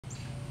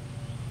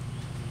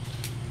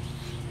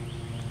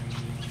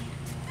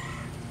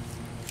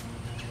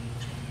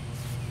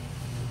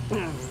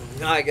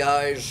Hi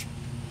guys,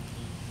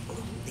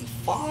 the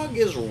fog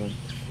is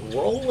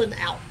rolling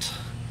out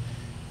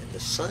and the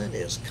sun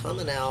is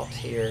coming out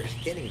here. It's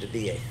getting to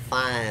be a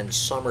fine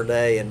summer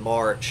day in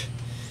March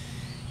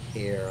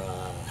here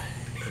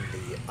in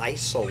the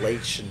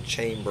isolation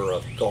chamber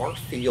of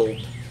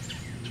Garfield,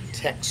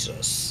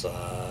 Texas.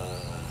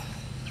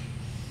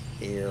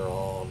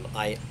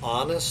 I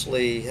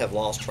honestly have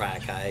lost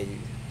track. I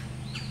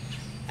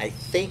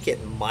think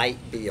it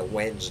might be a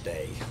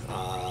Wednesday.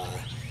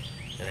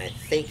 And I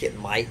think it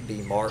might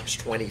be March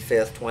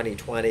 25th,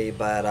 2020,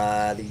 but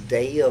the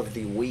day of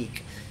the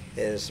week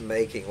is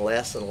making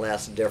less and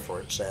less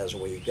difference as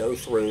we go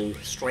through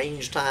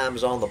strange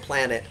times on the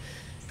planet.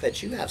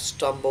 But you have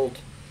stumbled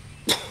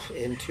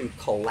into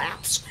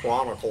Collapse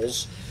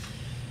Chronicles.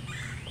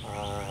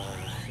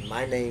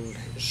 My name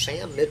is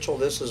Sam Mitchell.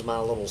 This is my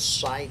little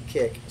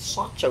sidekick,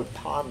 Sancho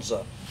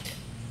Panza,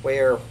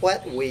 where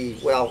what we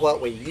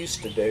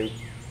used to do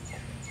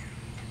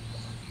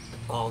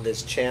on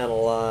this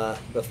channel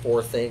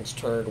before things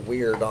turned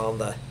weird on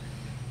the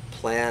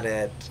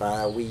planet,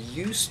 we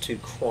used to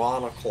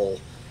chronicle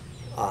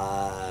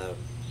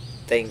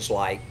things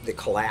like the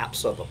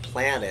collapse of a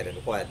planet and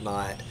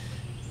whatnot.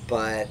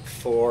 But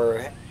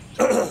for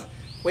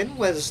when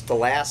was the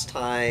last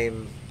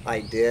time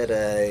I did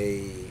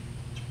a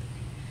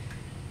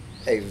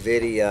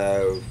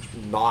video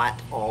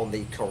not on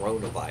the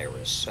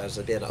coronavirus? Has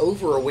it been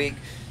over a week?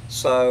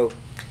 So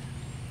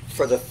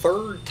for the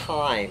third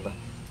time,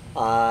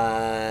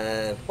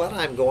 what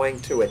I'm going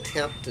to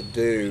attempt to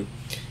do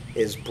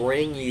is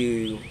bring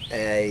you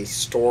a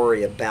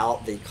story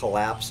about the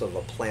collapse of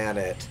a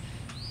planet,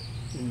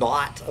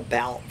 not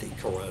about the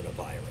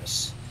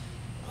coronavirus.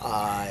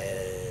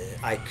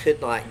 I could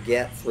not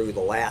get through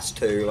the last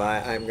two.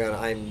 I'm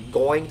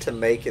going to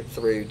make it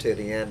through to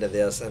the end of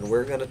this, and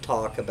we're going to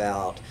talk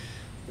about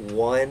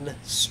one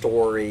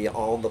story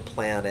on the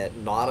planet,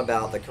 not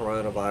about the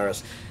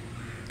coronavirus.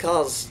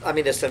 Because, I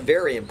mean, it's a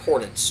very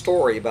important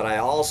story, but I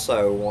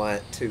also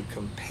want to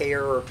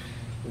compare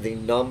the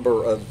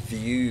number of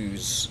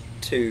views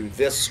to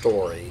this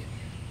story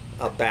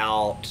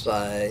about,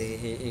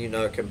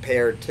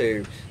 compared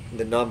to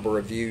the number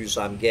of views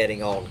I'm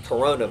getting on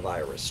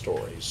coronavirus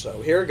stories.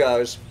 So here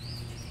goes.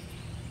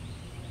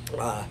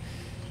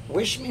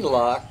 Wish me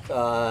luck.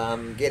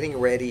 I'm getting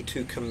ready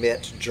to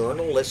commit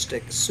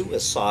journalistic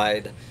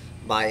suicide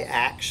by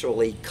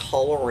actually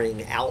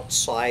coloring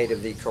outside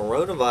of the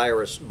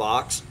coronavirus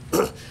box.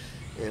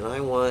 And I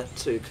want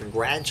to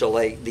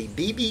congratulate the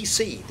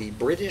BBC, the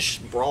British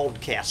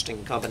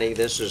Broadcasting Company.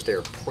 This is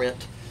their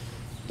print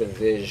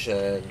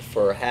division,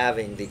 for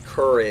having the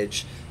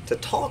courage to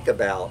talk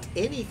about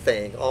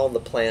anything on the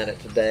planet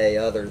today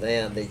other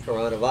than the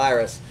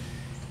coronavirus.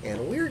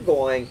 And we're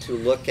going to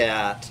look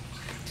at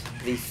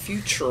the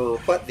future,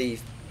 what the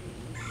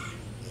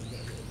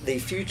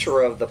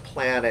future of the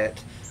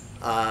planet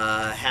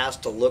has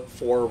to look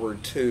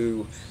forward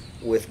to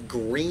with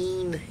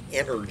green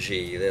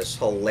energy, this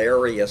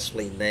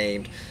hilariously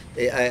named.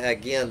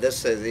 Again,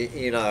 this is,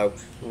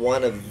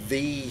 one of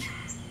the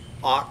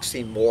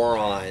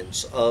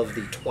oxymorons of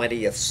the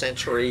 20th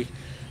century.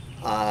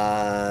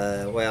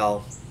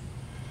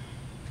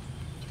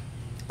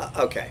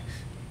 Okay.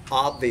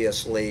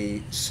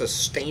 Obviously,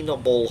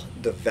 sustainable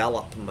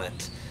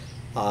development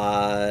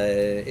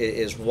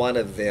is one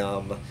of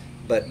them,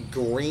 but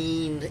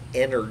green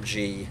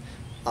energy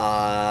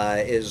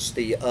is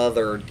the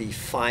other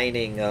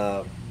defining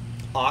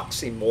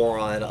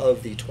oxymoron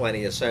of the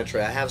 20th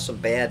century. I have some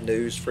bad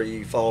news for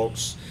you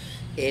folks.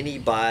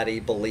 Anybody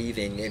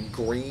believing in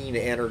green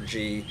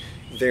energy,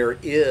 there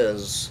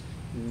is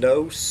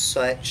no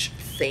such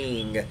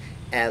thing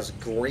as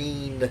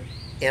green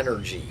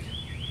energy.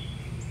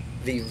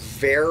 The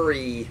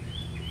very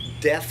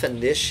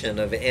definition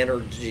of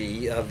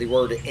energy, of the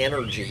word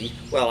energy,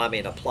 well, I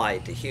mean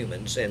applied to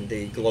humans in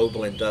the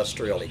global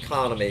industrial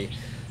economy,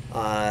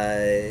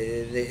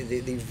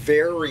 the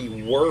very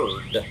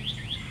word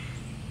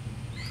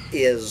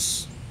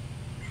is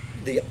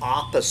the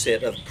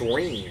opposite of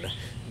green,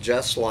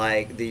 just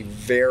like the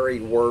very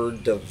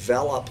word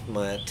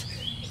development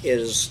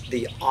is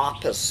the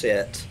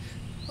opposite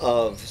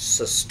of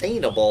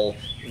sustainable.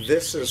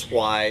 This is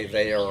why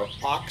they are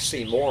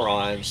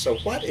oxymorons. So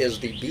what does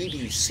the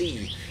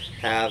BBC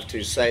have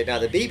to say? Now,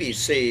 the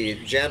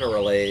BBC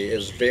generally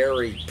is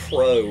very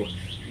pro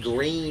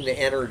green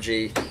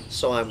energy,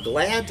 so I'm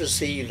glad to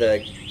see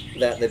that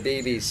the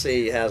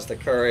BBC has the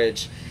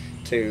courage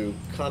to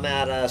come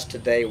at us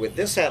today with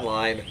this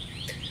headline: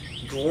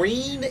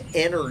 green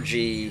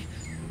energy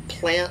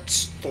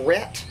plants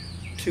threat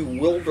to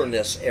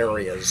wilderness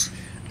areas.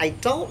 I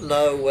don't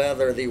know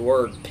whether the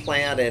word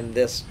plant in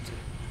this,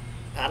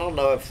 I don't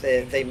know if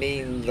they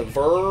mean the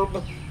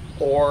verb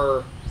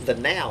or the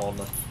noun,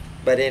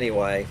 but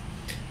anyway,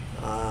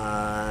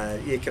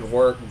 you can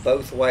work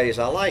both ways.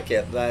 I like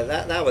it.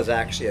 That was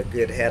actually a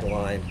good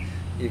headline.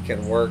 You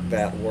can work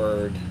that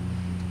word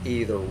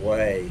either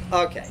way.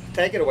 Okay,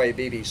 take it away,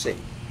 BBC.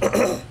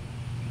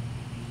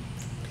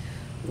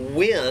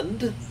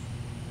 Wind,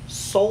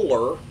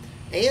 solar,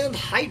 and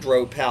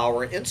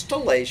hydropower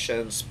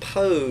installations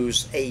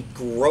pose a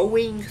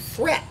growing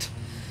threat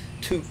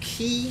to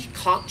key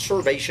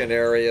conservation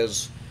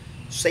areas,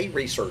 say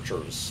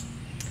researchers.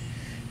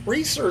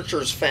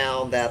 Researchers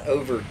found that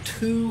over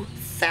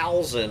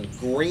 2,000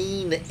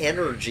 green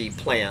energy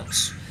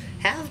plants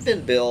have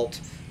been built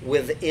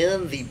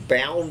within the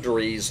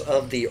boundaries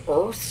of the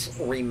Earth's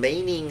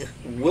remaining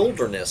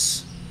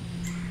wilderness,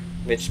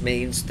 which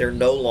means they're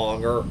no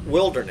longer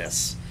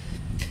wilderness.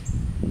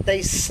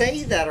 They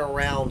say that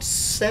around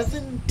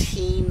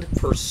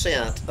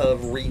 17%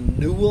 of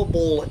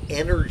renewable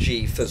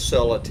energy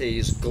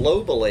facilities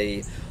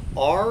globally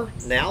are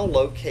now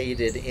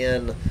located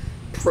in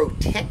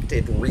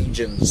protected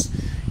regions,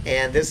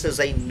 and this is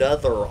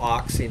another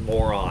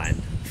oxymoron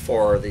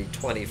for the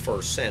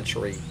 21st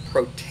century.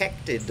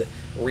 Protected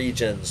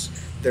regions.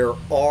 There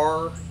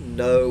are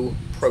no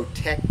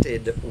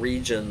protected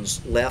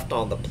regions left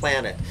on the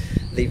planet.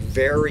 The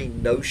very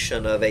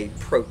notion of a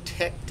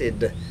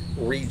protected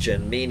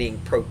region, meaning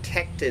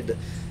protected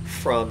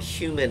from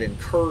human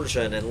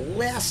incursion,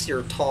 unless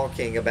you're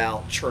talking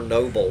about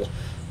Chernobyl,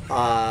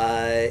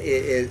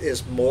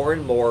 is more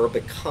and more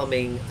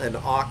becoming an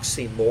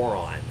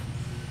oxymoron.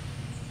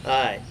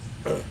 A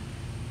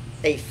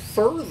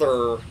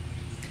further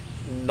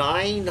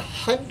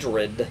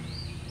 900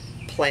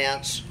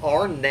 plants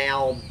are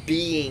now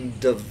being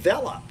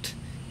developed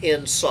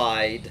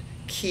inside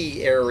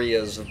key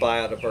areas of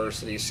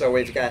biodiversity. So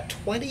we've got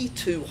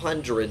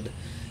 2,200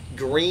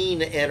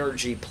 green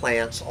energy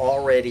plants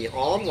already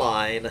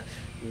online,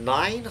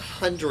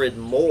 900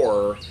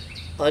 more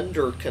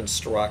under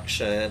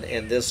construction,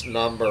 and this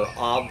number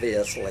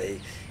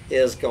obviously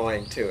is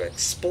going to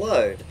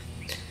explode.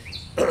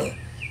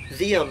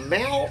 The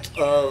amount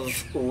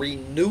of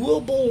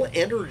renewable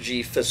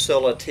energy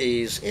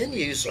facilities in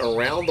use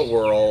around the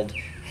world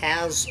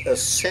has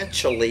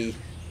essentially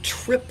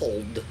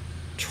tripled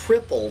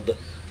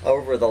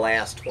over the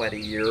last 20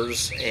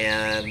 years,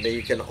 and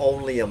you can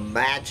only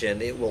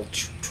imagine it will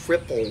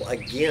triple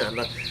again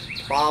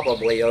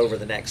probably over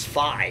the next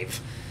 5.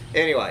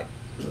 Anyway,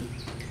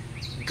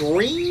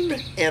 green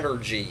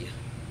energy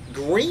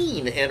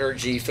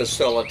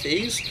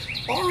facilities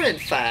are in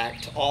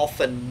fact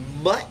often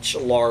much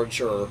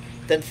larger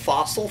than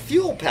fossil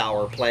fuel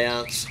power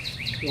plants,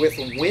 with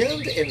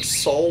wind and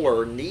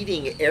solar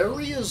needing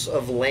areas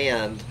of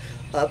land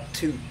up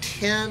to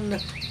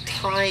 10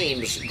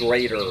 times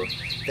greater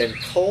than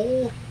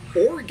coal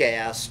or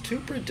gas to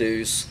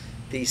produce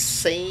the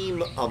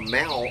same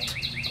amount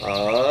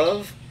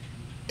of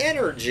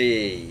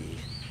energy.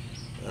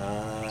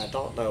 I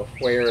don't know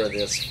where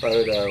this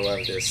photo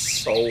of this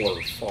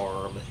solar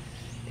farm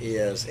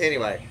is.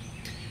 Anyway,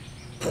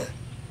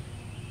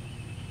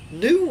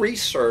 new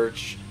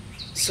research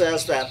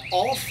says that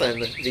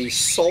often the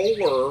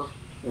solar,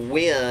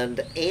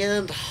 wind,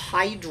 and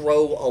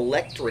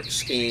hydroelectric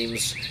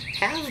schemes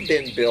have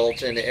been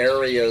built in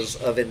areas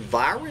of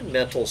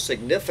environmental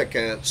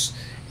significance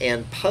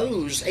and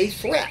pose a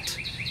threat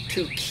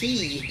to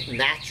key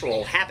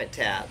natural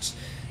habitats.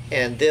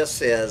 And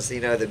this is, the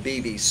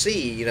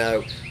BBC,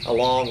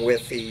 along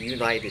with the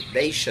United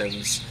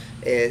Nations,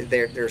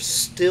 they're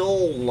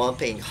still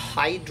lumping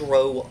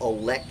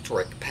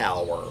hydroelectric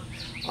power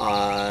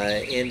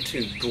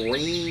into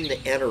green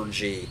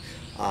energy,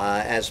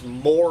 as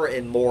more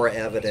and more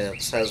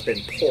evidence has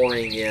been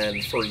pouring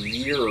in for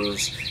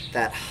years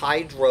that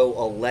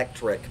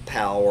hydroelectric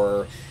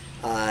power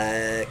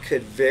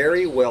could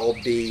very well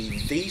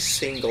be the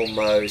single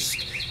most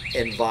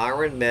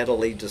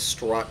environmentally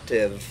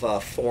destructive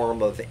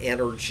form of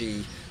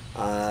energy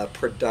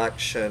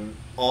production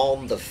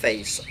on the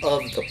face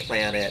of the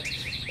planet,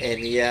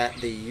 and yet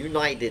the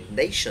United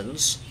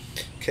Nations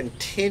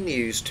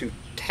continues to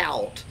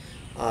tout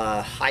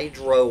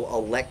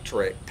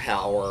hydroelectric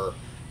power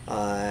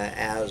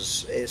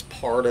as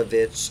part of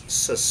its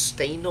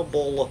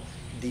sustainable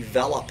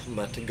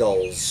development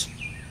goals.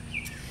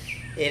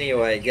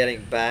 Anyway,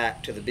 getting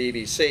back to the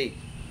BBC,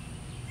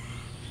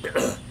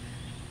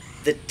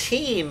 the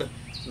team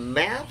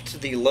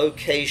mapped the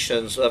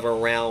locations of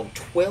around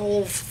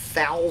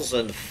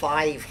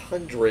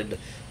 12,500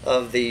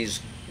 of these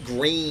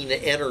green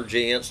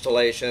energy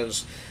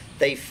installations.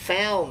 They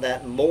found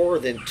that more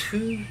than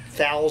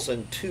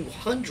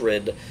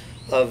 2,200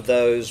 of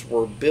those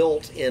were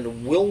built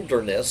in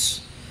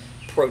wilderness,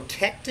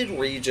 protected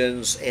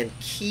regions, and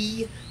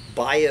key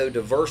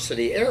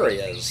biodiversity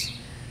areas.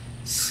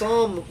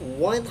 Some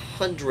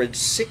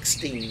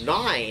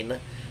 169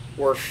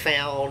 were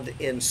found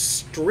in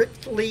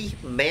strictly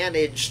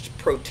managed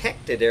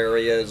protected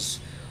areas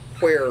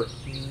where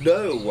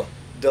no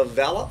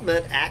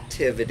development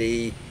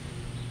activity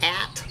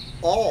at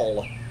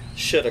all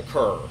should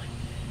occur.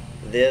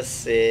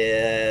 This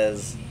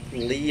is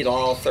lead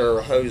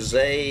author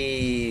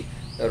Jose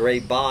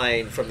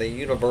Rabine from the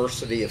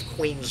University of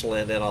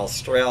Queensland in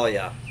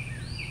Australia.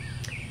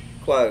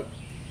 Quote,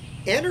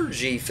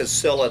 energy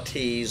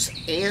facilities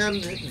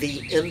and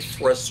the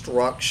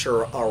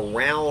infrastructure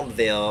around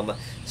them,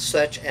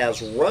 such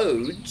as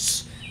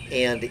roads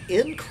and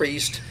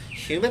increased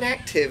human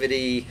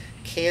activity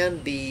can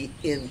be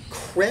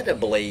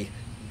incredibly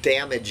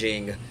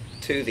damaging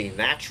to the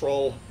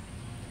natural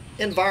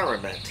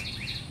environment.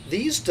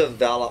 These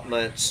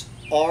developments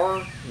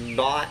are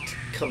not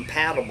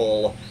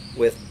compatible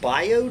with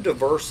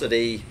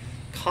biodiversity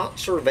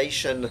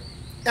conservation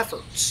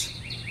efforts.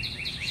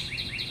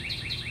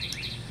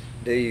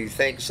 Do you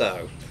think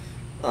so?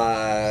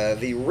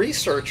 The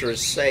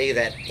researchers say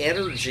that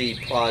energy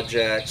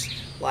projects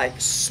like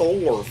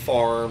solar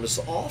farms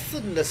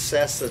often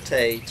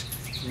necessitate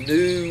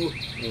new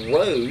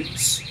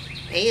roads,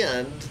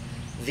 and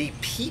the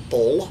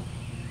people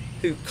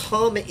who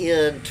come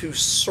in to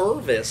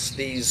service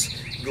these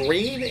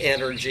green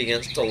energy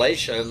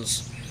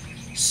installations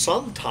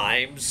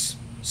sometimes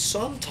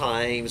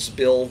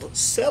build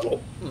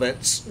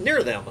settlements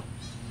near them.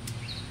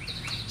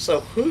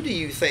 So who do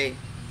you think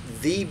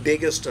the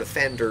biggest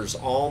offenders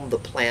on the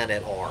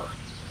planet are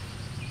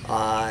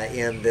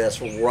in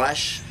this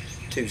rush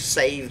to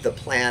save the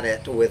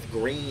planet with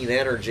green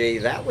energy?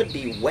 That would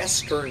be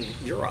Western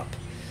Europe.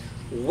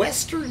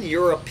 Western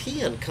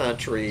European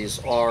countries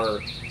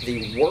are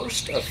the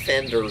worst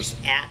offenders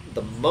at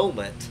the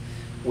moment,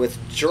 with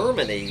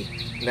Germany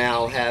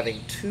now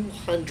having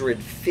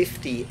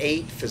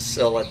 258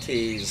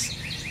 facilities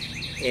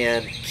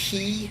in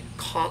key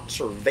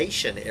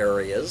conservation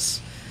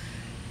areas,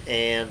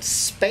 and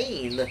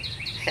Spain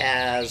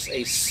has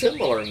a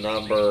similar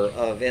number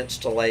of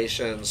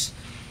installations,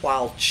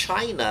 while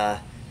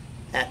China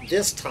at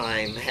this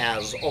time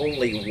has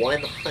only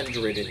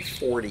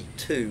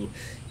 142.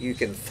 You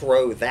can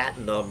throw that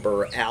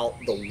number out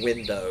the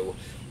window.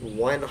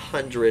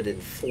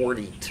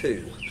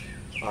 142.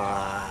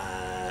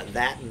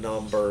 That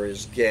number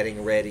is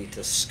getting ready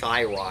to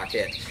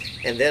skyrocket.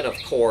 And then, of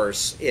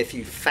course, if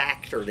you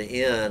factored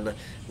in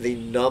the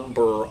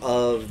number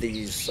of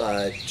these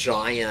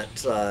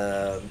giant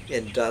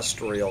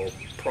industrial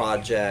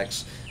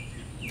projects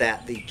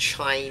that the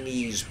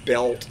Chinese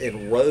Belt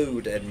and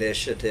Road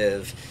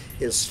Initiative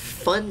is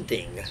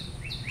funding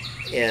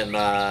in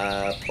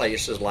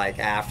places like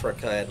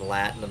Africa and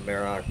Latin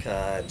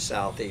America and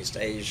Southeast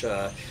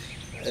Asia,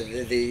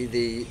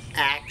 the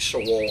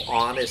actual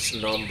honest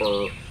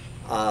number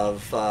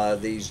of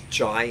these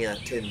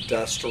giant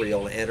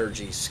industrial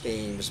energy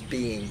schemes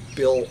being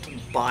built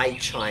by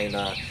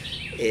China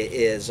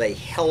is a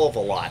hell of a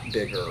lot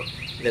bigger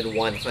than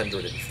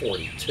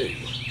 142.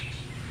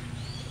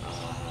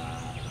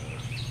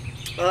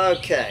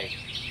 Okay,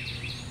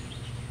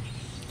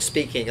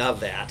 speaking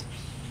of that,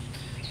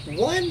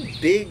 one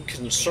big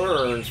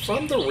concern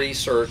from the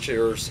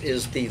researchers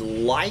is the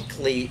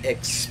likely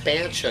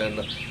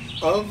expansion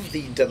of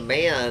the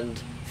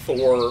demand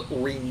for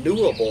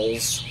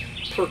renewables,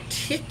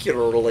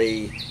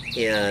 particularly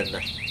in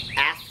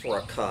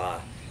Africa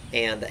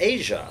and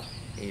Asia,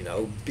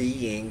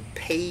 being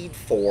paid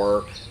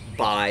for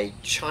by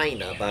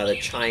China, by the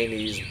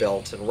Chinese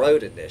Belt and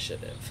Road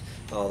Initiative.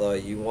 Although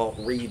you won't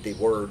read the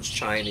words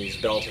Chinese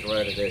Belt and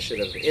Road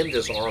Initiative in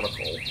this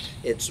article,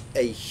 it's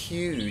a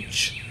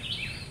huge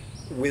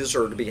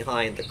wizard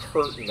behind the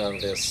curtain of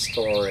this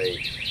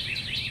story.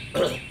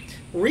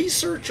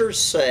 Researchers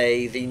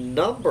say the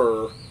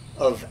number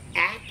of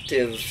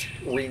active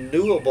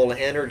renewable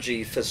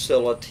energy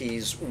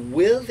facilities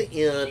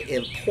within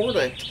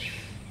important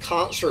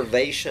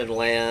conservation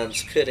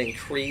lands could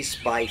increase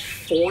by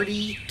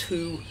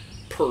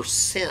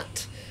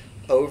 42%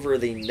 over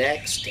the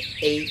next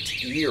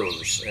 8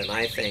 years, and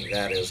I think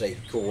that is a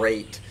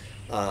great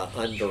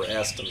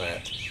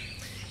underestimate.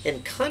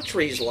 In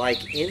countries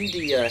like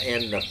India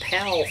and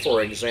Nepal,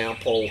 for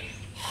example,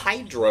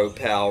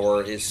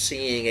 hydropower is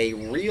seeing a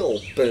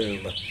real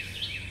boom.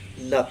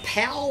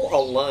 Nepal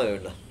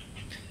alone,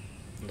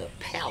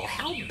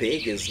 how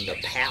big is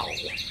Nepal?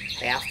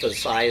 Half the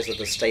size of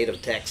the state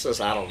of Texas?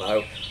 I don't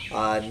know.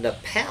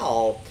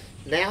 Nepal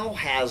now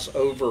has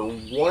over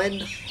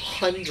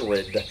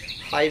 100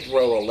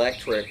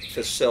 hydroelectric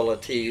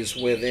facilities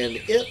within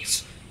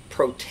its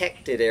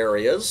protected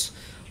areas,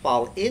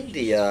 while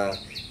India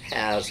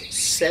has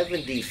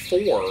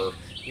 74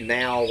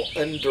 now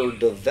under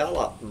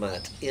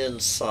development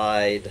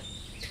inside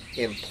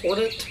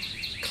important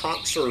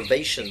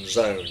conservation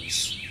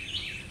zones.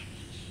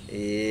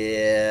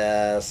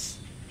 Yes.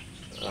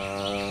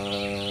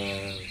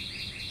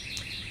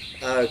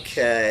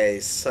 Okay,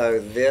 so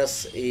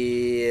this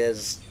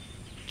is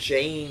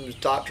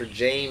Dr.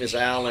 James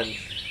Allen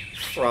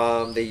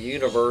from the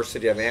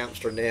University of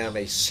Amsterdam,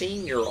 a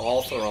senior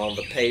author on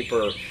the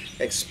paper,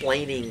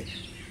 explaining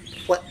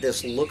what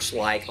this looks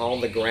like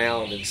on the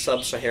ground in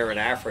sub-Saharan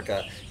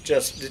Africa,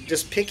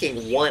 just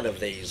picking one of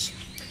these.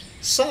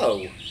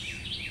 So,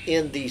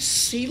 in the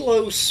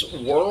Silos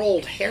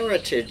World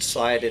Heritage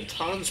Site in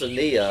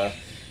Tanzania,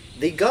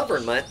 the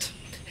government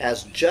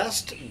has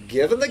just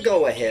given the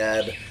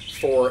go-ahead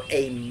for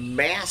a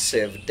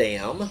massive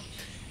dam,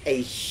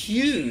 a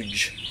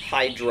huge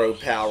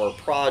hydropower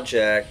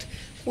project,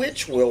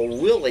 which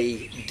will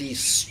really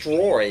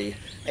destroy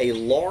a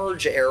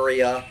large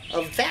area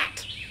of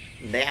that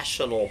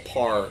national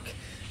park,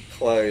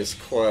 close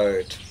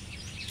quote.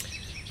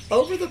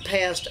 Over the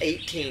past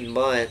 18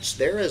 months,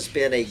 there has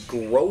been a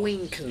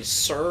growing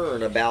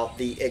concern about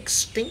the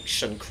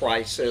extinction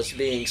crisis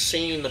being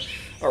seen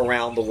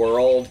around the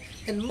world,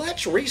 and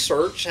much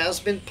research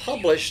has been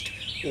published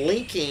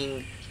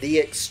linking the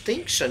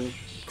extinction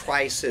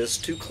crisis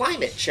to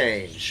climate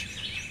change.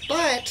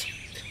 But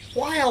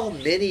while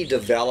many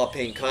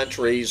developing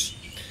countries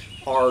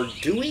are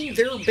doing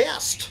their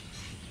best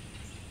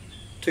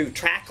to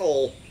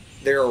tackle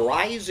their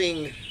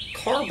rising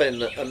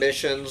carbon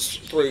emissions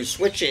through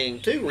switching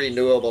to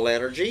renewable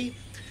energy,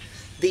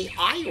 the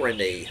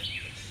irony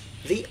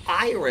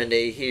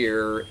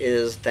here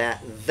is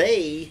that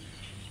they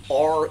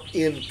are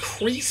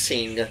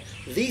increasing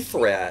the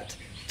threat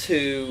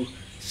to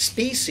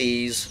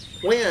species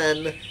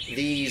when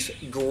these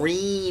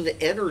green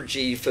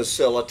energy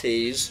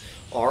facilities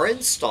are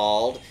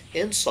installed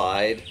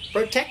inside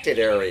protected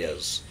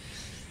areas.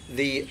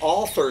 The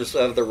authors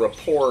of the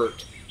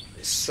report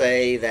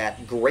say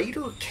that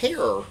greater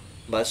care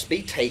must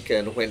be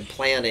taken when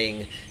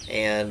planning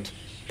and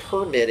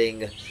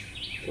permitting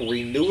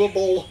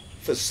renewable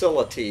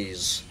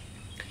facilities.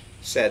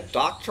 Said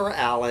Dr.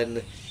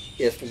 Allen,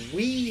 if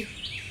we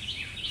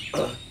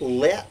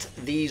let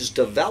these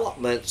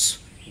developments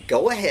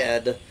go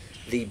ahead,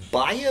 the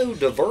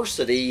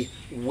biodiversity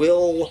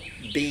will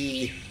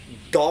be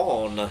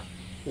gone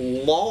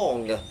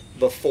long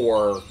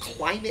before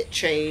climate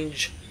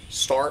change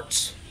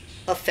starts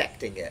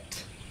affecting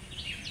it.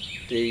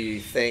 Do you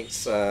think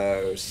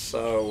so?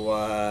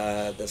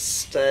 So the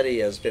study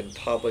has been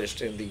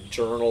published in the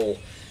journal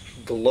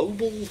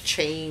Global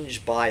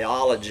Change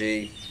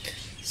Biology.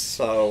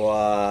 So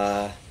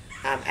I'm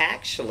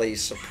actually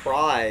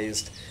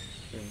surprised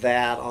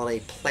that on a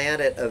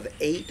planet of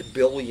 8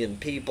 billion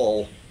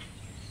people,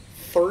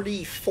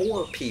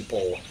 34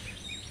 people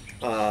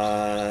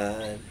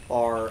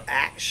are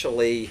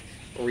actually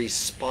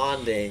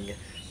responding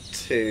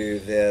to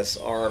this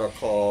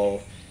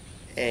article.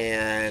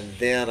 And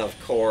then, of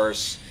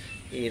course,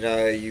 you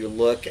know, you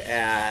look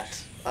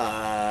at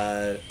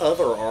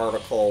other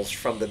articles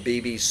from the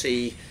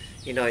BBC.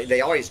 You know, they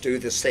always do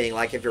this thing,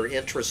 like if you're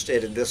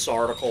interested in this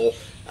article,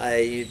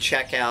 you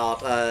check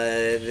out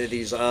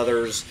these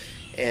others,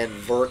 and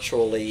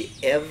virtually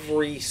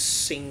every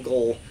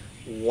single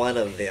one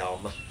of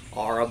them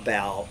are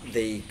about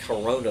the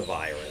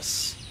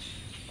coronavirus.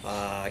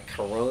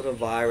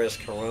 Coronavirus,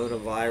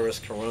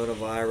 coronavirus,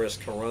 coronavirus,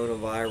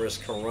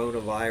 coronavirus,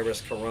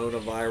 coronavirus,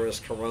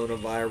 coronavirus, coronavirus,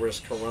 coronavirus,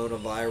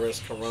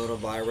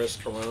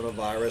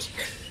 coronavirus,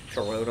 coronavirus,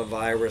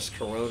 coronavirus,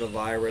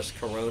 coronavirus,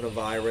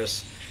 coronavirus.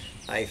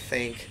 I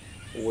think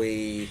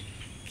we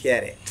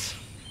get it.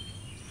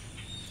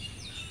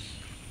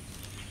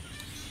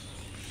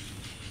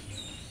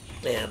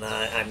 And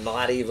I'm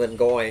not even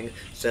going,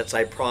 since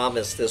I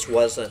promised this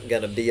wasn't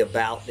going to be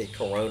about the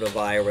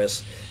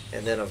coronavirus.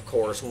 And then, of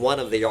course,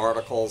 one of the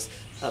articles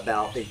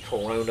about the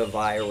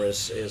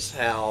coronavirus is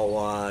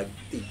how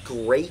the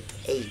great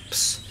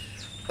apes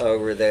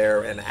over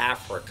there in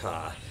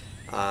Africa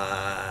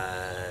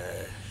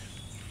are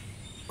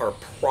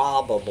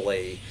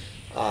probably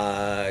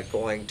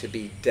going to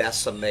be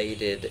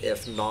decimated,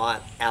 if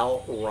not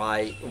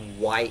outright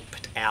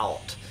wiped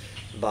out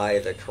by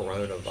the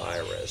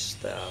coronavirus.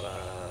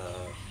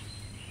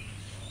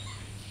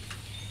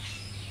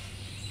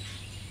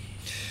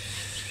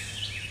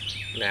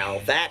 Now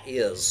that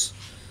is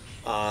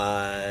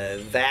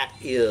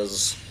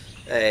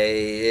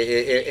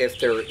if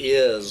there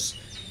is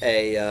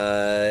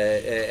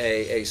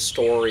a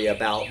story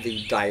about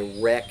the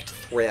direct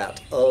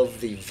threat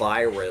of the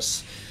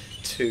virus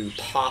to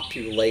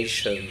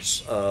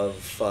populations of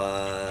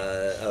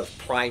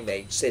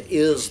primates, it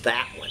is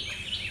that one.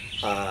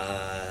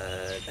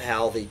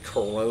 How the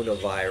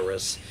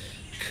coronavirus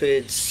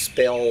could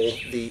spell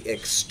the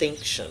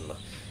extinction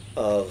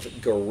of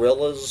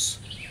gorillas,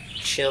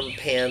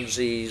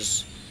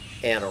 chimpanzees,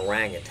 and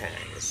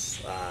orangutans.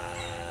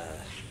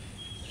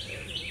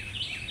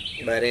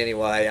 But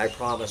anyway, I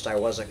promised I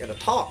wasn't going to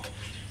talk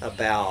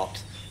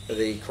about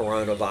the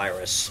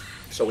coronavirus.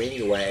 So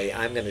anyway,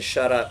 I'm going to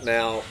shut up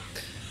now.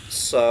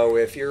 So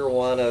if you're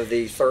one of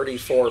the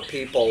 34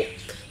 people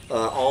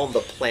on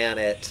the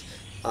planet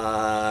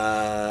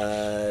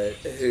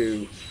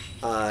who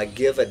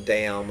give a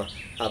damn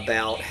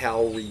about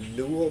how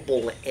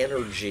renewable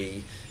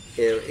energy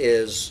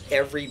is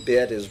every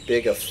bit as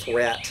big a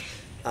threat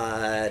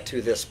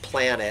to this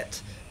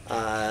planet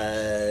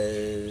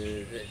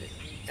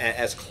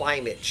as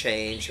climate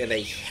change, and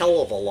a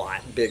hell of a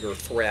lot bigger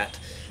threat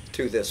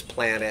to this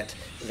planet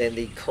than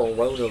the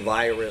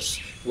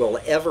coronavirus will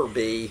ever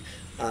be,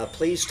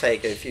 please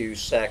take a few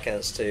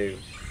seconds to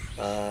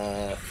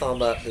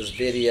thumb up this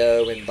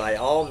video, and by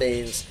all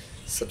means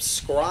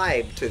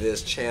subscribe to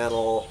this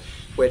channel,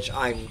 which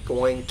I'm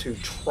going to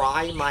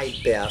try my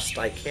best.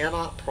 I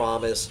cannot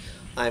promise.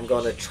 I'm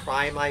going to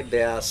try my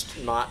best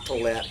not to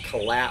let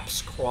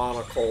Collapse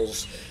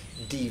Chronicles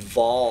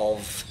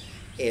devolve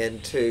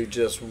into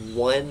just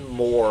one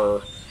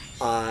more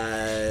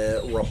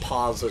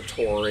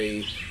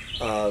repository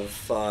of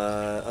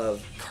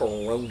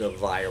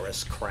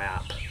coronavirus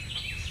crap.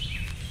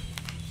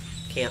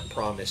 Can't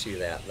promise you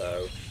that,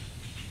 though.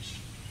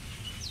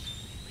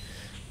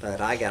 But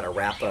I gotta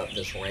wrap up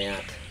this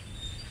rant.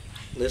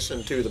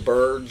 Listen to the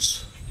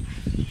birds,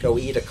 go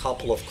eat a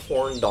couple of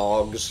corn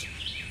dogs,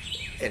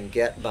 and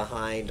get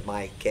behind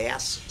my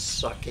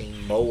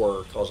gas-sucking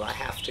mower, because I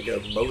have to go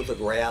mow the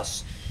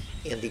grass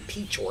in the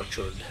peach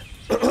orchard.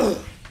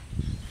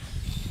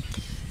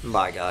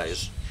 Bye,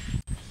 guys.